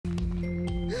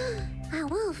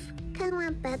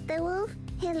pet the wolf?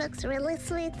 He looks really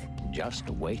sweet. Just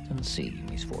wait and see,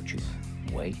 Misfortune.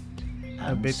 Wait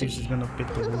I and bet see. if she's gonna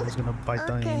pet the wolf, he's gonna bite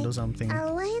the hand or something.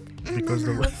 I'll wait and Because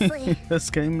the then I'll way see. this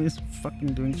game is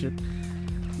fucking doing shit.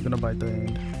 He's gonna bite the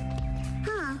hand.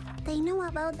 Huh, they know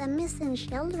about the missing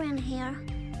children here.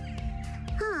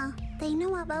 Huh, they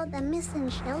know about the missing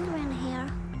children here.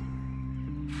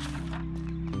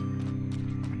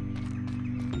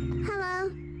 Hello,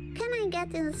 can I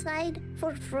get inside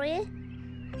for free?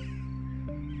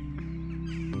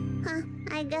 Huh,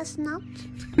 I guess not.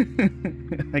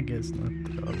 I guess not.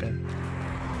 Okay.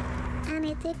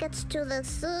 Any tickets to the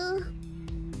zoo?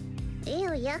 Ew,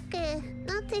 yucky.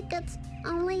 No tickets,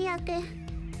 only yucky.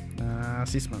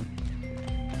 Sis man.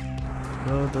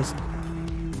 Yo, das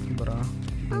bra.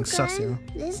 Okay,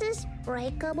 this is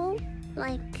breakable,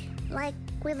 like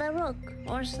with a rock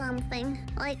or something,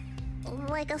 like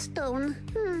a stone.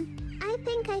 I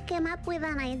think I came up with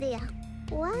an idea.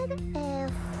 What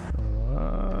if?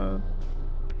 What?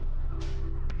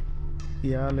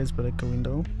 Yeah, let's break a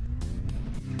window.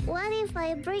 What if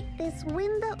I break this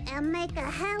window and make a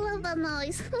hell of a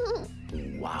noise?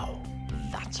 Wow,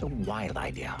 that's a wild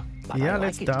idea. But Yeah, I like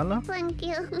let's it. Dala. Thank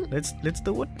you. Let's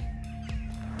do it.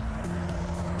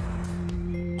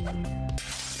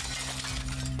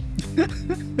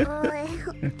 Boy.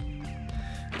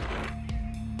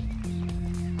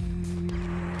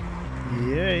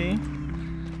 Yay.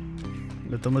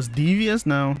 The Thomas devious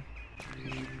now.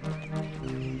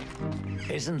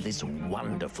 Isn't this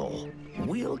wonderful?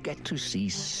 We'll get to see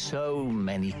so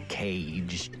many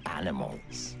caged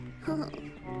animals.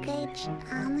 Caged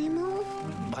animal?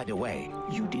 By the way,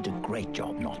 you did a great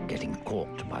job not getting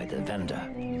caught by the vendor.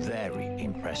 Very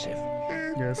impressive.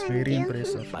 Yes, Thank very you.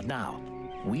 impressive. But now,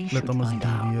 we Let should Thomas find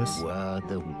devious. out where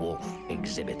the wolf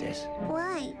exhibit is.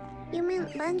 Why? You mean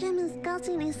Benjamin's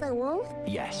cousin is a wolf?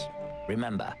 Yes,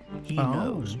 remember, he Oh.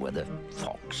 knows where the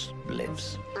fox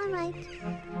lives. All right.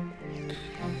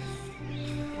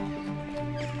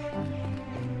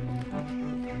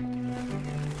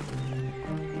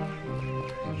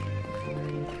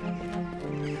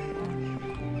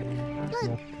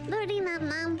 Look, birdie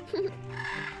Knoam.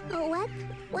 Oh, what?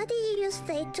 What did you just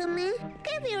say to me?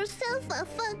 Give yourself a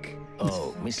fuck.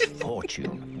 Oh,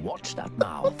 Misfortune, what's that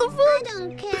now? I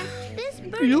don't care. This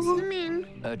bird is mean.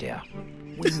 Oh dear,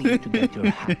 we need to get your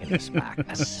happiness back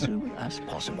as soon as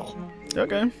possible.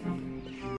 Okay.